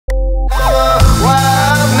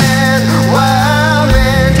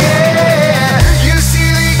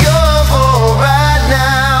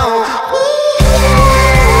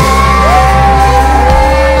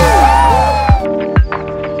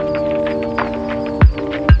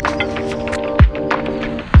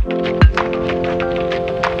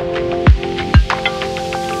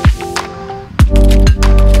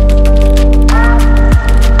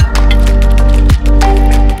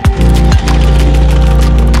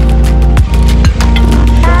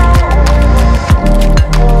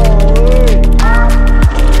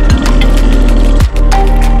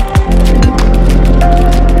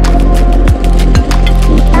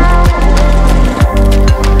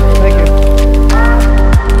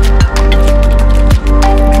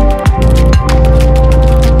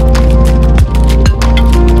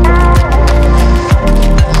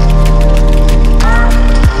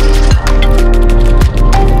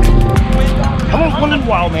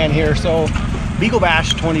Wildman here. So Beagle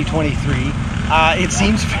Bash 2023. It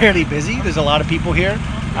seems fairly busy. There's a lot of people here.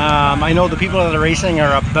 I know the people that are racing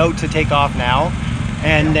are about to take off now.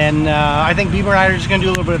 And then I think Beagle Riders is going to do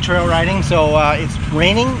a little bit of trail riding. So it's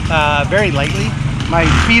raining very lightly. My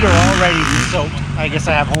feet are already soaked. I guess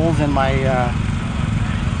I have holes in my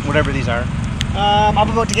whatever these are. I'm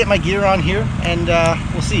about to get my gear on here, and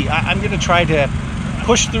we'll see. I'm going to try to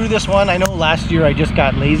push through this one. I know last year I just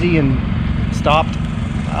got lazy and stopped.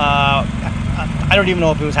 I don't even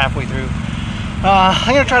know if it was halfway through.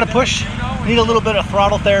 I'm going to try to push. Need a little bit of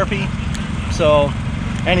throttle therapy. So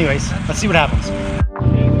anyways, let's see what happens.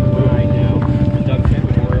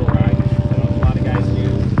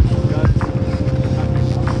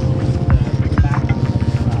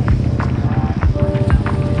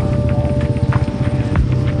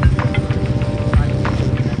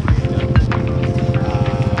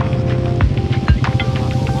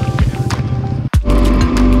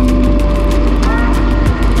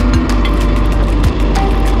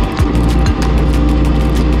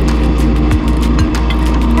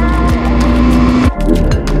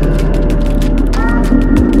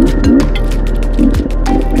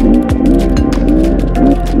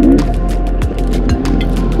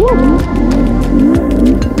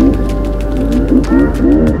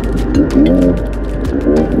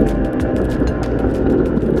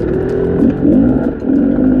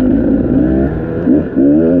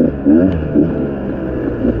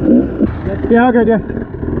 Yeah, okay, yeah.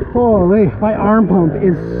 Holy, my arm pump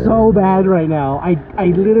is so bad right now. I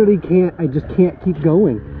literally can't, I just can't keep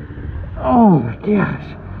going. Oh my gosh.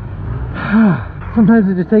 Sometimes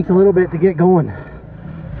it just takes a little bit to get going.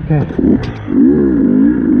 Okay.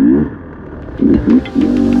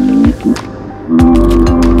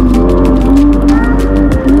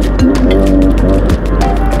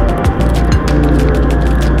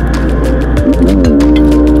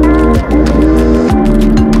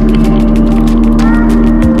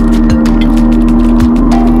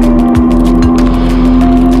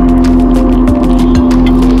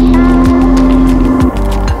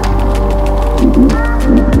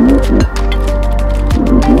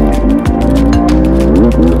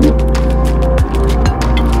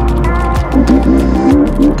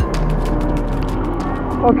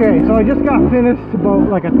 Okay, so I just got finished about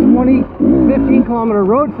like a 15 kilometer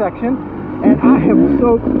road section, and I am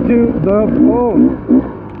soaked to the bone.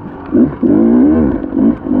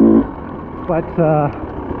 But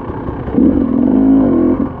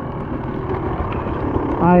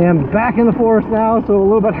I am back in the forest now, so a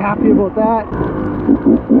little bit happy about that.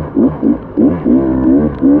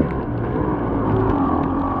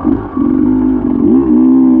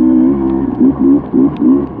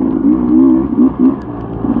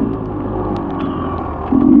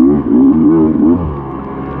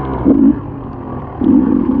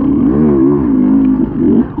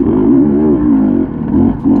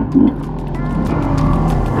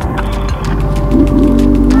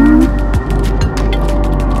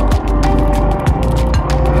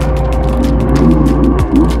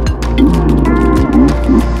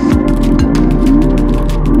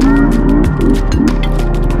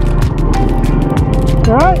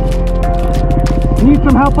 All right, need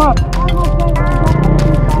some help up.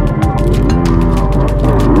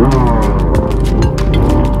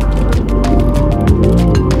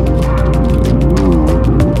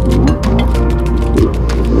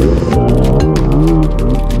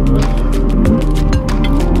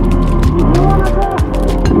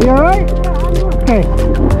 You all right? Okay.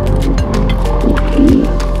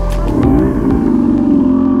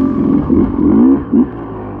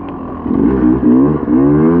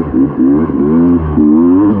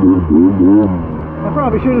 I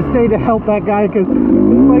probably should have stayed to help that guy because his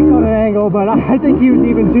bike's on an angle, but I think he was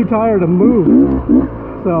even too tired to move.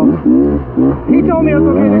 So he told me it was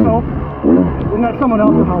okay to go, and that someone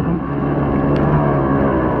else would help him.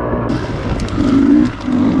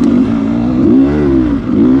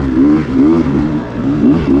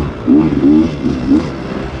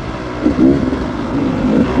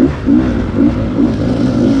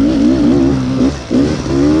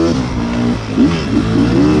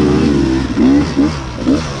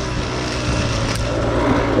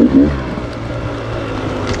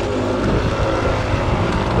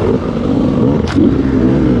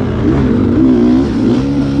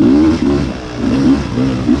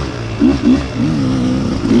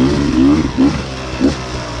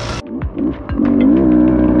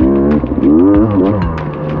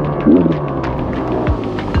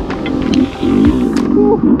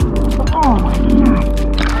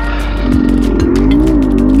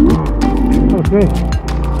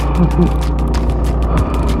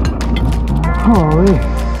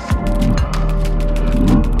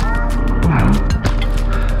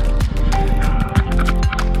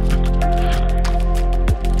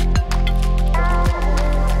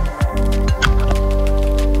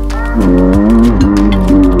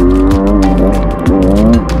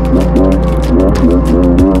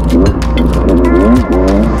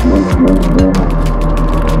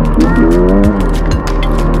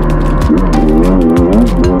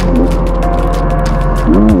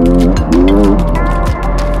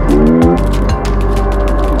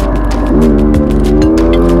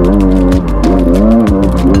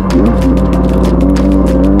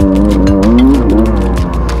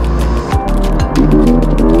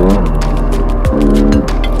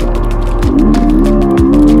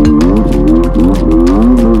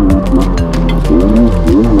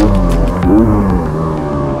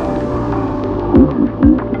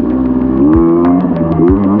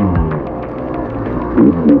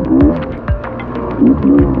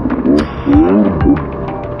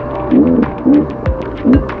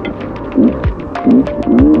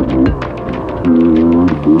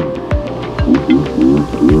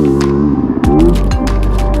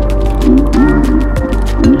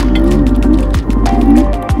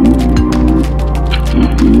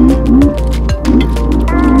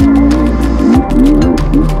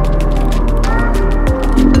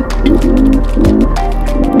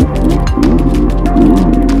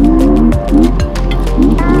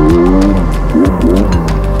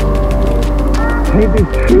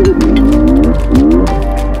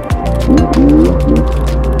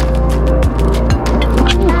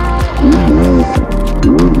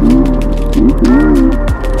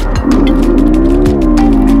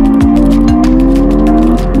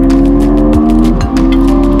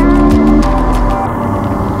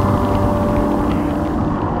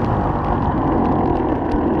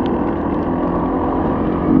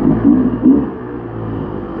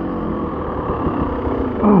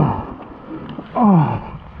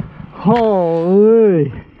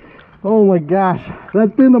 Holy! Oh my gosh,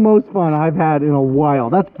 that's been the most fun I've had in a while.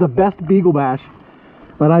 That's the best Beagle Bash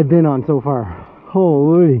that I've been on so far.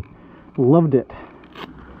 Holy, loved it.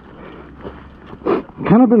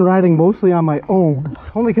 Kind of been riding mostly on my own,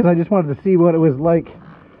 only because I just wanted to see what it was like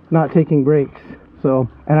not taking breaks. So,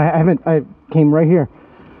 and I came right here,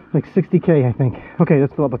 like 60K I think. Okay,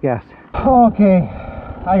 let's fill up with gas. Okay,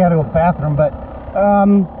 I gotta go to the bathroom, but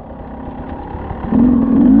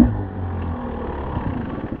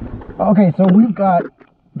okay, so we've got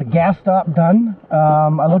the gas stop done.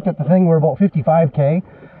 I looked at the thing, we're about 55K.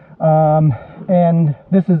 And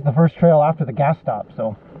this is the first trail after the gas stop,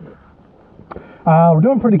 so we're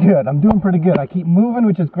doing pretty good. I'm doing pretty good. I keep moving,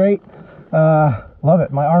 which is great. Love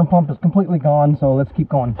it. My arm pump is completely gone, so let's keep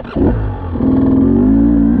going.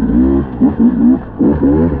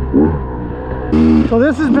 So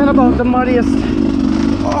this has been about the muddiest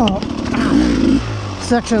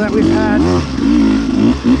section that we've had.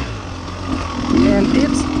 And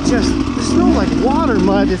it's just, there's no like water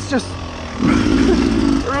mud, it's just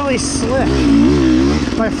really slick.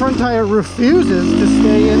 My front tire refuses to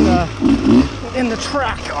stay in the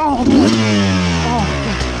track. Oh boy.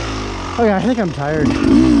 Oh yeah, I think I'm tired.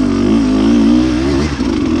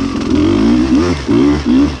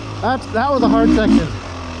 That was a hard section.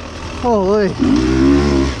 Holy. That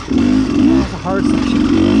was a hard section.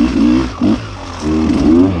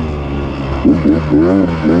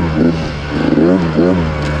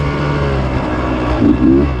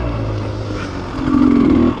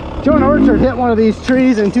 John Orchard hit one of these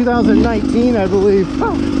trees in 2019, I believe.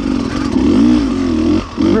 Oh.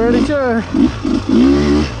 Pretty sure.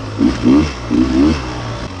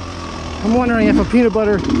 I'm wondering if a peanut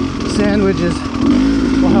butter sandwiches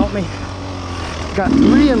will help me. Got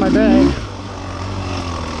 3 in my bag.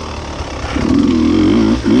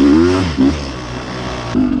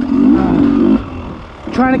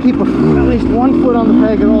 Trying to keep at least 1 foot on the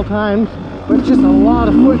peg at all times, but it's just a lot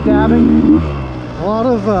of foot dabbing, a lot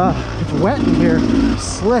of it's wet in here,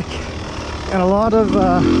 slick, and a lot of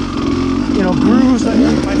you know, grooves that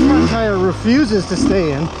my front tire refuses to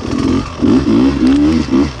stay in.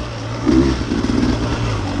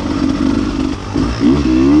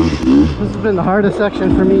 This has been the hardest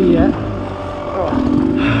section for me yet.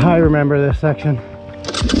 Oh, I remember this section.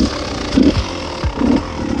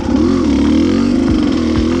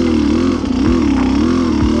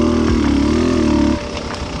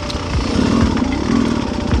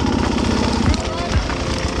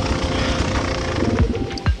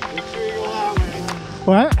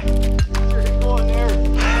 What?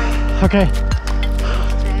 Okay.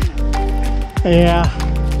 Yeah.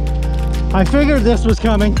 I figured this was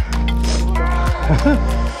coming.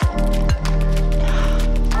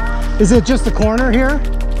 Is it just the corner here?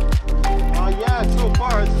 Yeah, so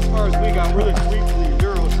far, it's as far as we got. Really sweet for the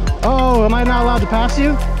Enduro, so. Oh, am I not allowed to pass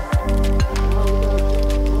you?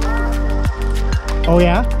 Oh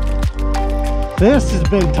yeah? This has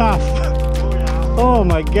been tough. Oh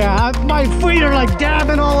my god, my feet are like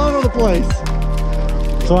dabbing all over the place.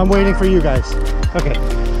 So I'm waiting for you guys. Okay,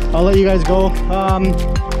 I'll let you guys go.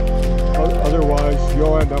 Otherwise,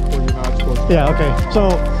 you'll end up where you're not supposed to. Yeah, okay. So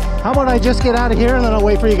how about I just get out of here and then I'll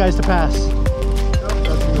wait for you guys to pass. Yep, that's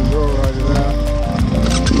the Enduro right there.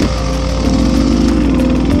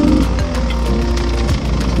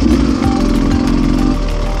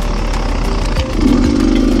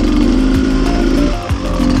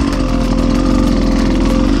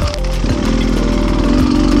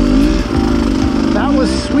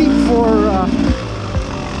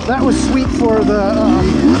 That was sweet for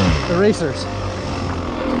the racers.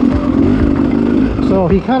 So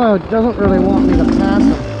he kind of doesn't really want me to pass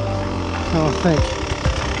him. think.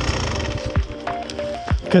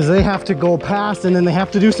 Because they have to go past and then they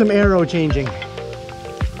have to do some aero changing.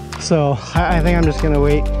 So I think I'm just gonna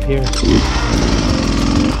wait here.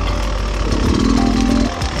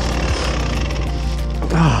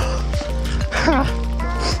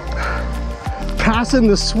 Passing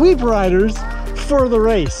the sweep riders for the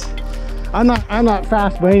race. I'm not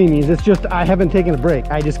fast by any means. It's just I haven't taken a break.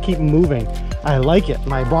 I just keep moving. I like it.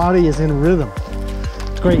 My body is in rhythm.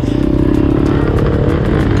 It's great.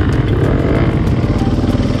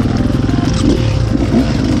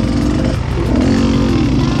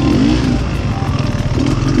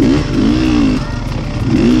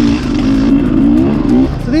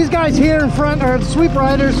 So these guys here in front are the sweep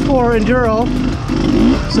riders for enduro.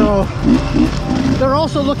 So they're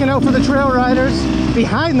also looking out for the trail riders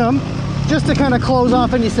behind them, just to kind of close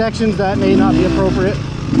off any sections that may not be appropriate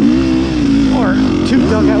or too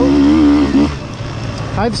dug out.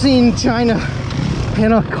 I've seen China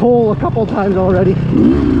pin a coal a couple times already.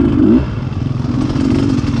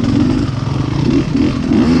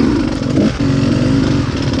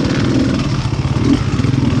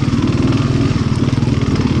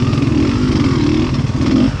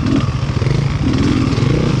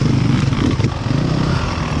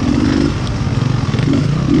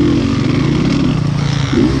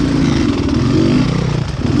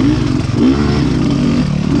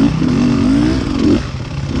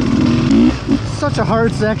 Such a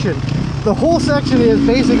hard section. The whole section is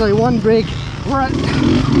basically one big rut.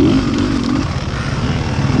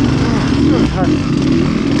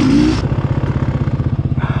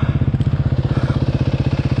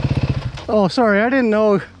 Oh, sorry, I didn't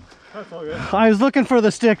know. That's all good. I was looking for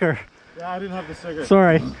the sticker. Yeah, I didn't have the sticker.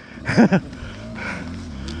 Sorry.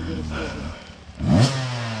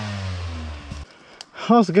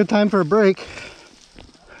 Well, it's a good time for a break.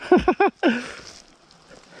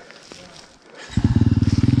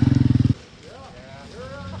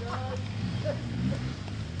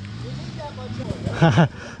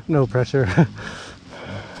 No pressure.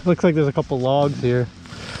 Looks like there's a couple logs here.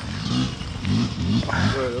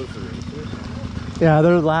 Yeah,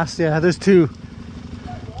 they're last. Yeah, there's two.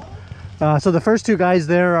 So the first two guys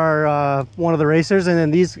there are one of the racers, and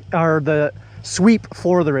then these are the sweep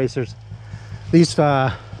for the racers. These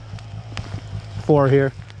four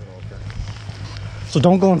here. So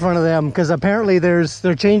don't go in front of them, because apparently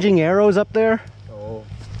they're changing arrows up there. Oh.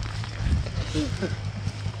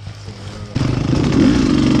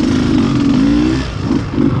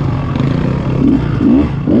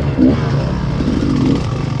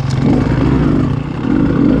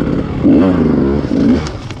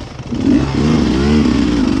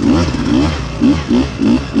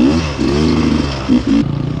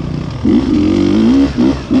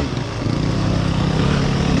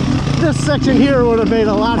 This section here would have made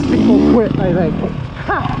a lot of people quit, I think.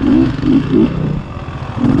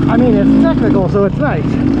 I mean, it's technical, so it's nice.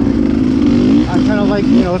 I kind of like,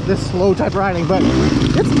 you know, this slow type riding, but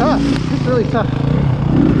it's tough. It's really tough.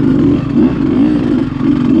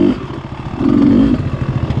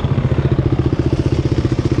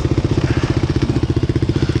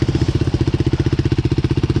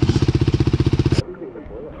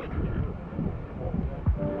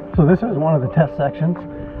 So this is one of the test sections.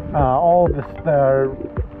 All of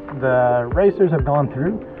the racers have gone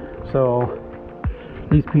through, so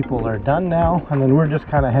these people are done now, and then we're just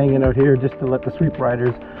kind of hanging out here just to let the sweep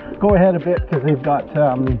riders go ahead a bit, because they've got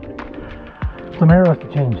some arrows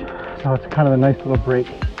to change. So it's kind of a nice little break.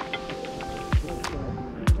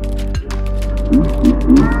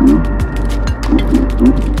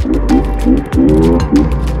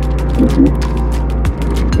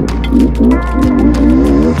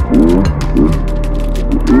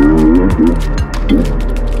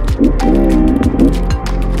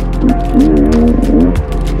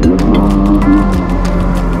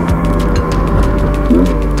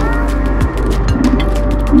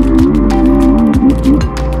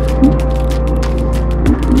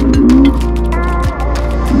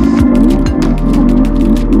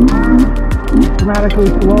 Dramatically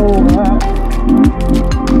slow.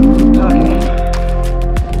 Okay.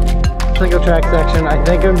 Single track section. I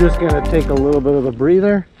think I'm just gonna take a little bit of a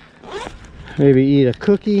breather. Maybe eat a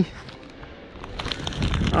cookie.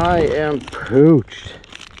 I am pooched.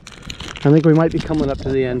 I think we might be coming up to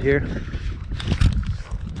the end here.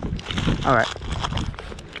 All right.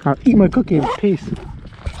 I'll eat my cookie in peace.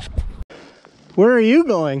 Where are you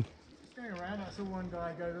going? Just going around. I saw one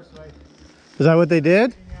guy go this way. Is that what they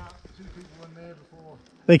did? Out two people in there before.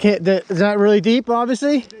 They can't. Is that really deep?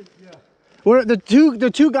 Obviously. Yeah. Where the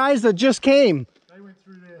two guys that just came? They went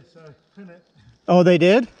through there, so pin it. Oh, they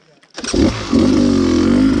did. Yeah.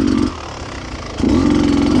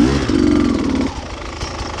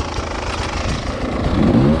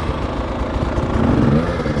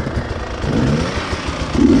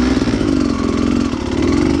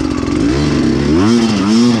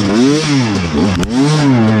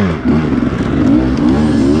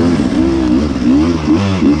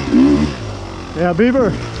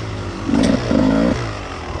 beaver.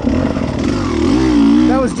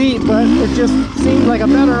 That was deep, but it just seemed like a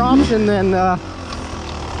better option than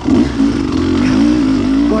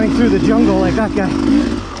going through the jungle like that guy.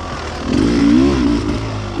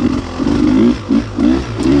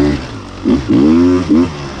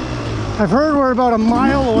 I've heard we're about a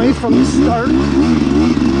mile away from the start.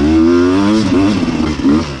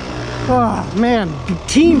 Oh man,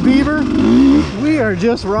 Team Beaver, we are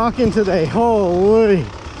just rocking today. Holy,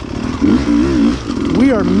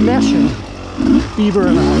 we are meshing, Beaver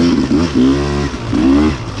and I.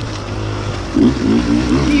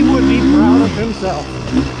 He would be proud of himself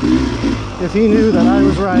if he knew that I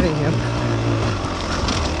was riding him.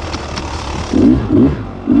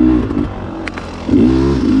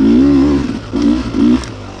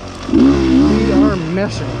 We are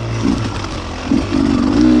meshing.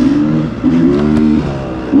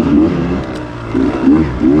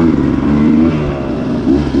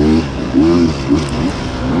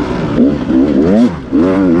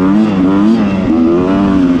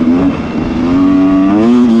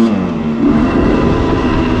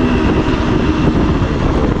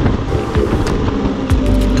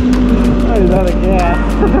 That is out of gas.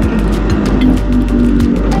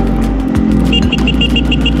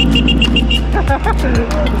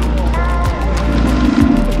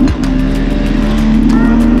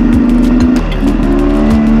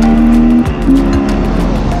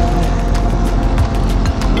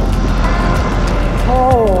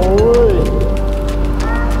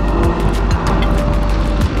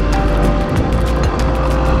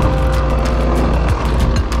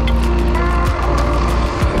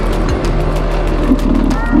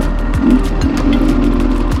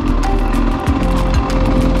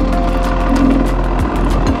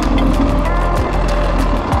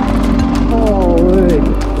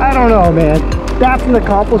 I don't know, man. That's an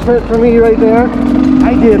accomplishment for me right there.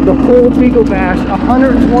 I did the whole Beagle Bash,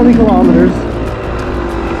 120 kilometers.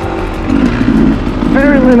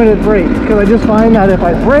 Very limited breaks, because I just find that if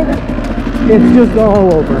I break, it's just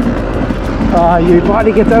all over. Your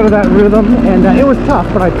body gets out of that rhythm, and it was tough,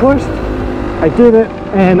 but I pushed, I did it,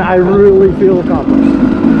 and I really feel accomplished.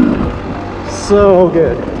 So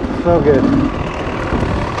good, so good.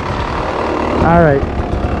 All right.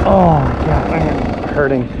 Oh my God, I am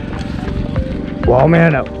hurting.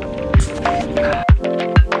 Wildman out.